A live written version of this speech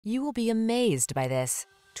You will be amazed by this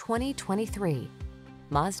 2023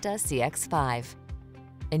 Mazda CX-5.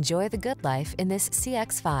 Enjoy the good life in this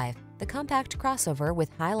CX-5, the compact crossover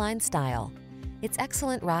with highline style. Its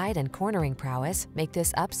excellent ride and cornering prowess make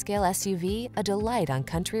this upscale SUV a delight on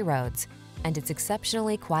country roads, and its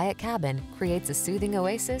exceptionally quiet cabin creates a soothing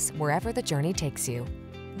oasis wherever the journey takes you.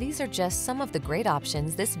 These are just some of the great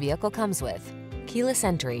options this vehicle comes with: keyless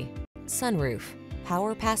entry, sunroof,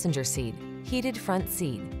 power passenger seat, heated front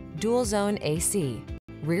seat, dual zone AC,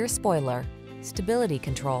 rear spoiler, stability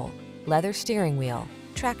control, leather steering wheel,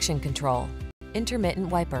 traction control, intermittent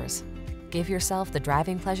wipers. Give yourself the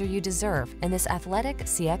driving pleasure you deserve in this athletic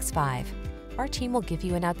CX-5. Our team will give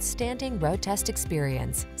you an outstanding road test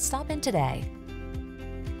experience. Stop in today.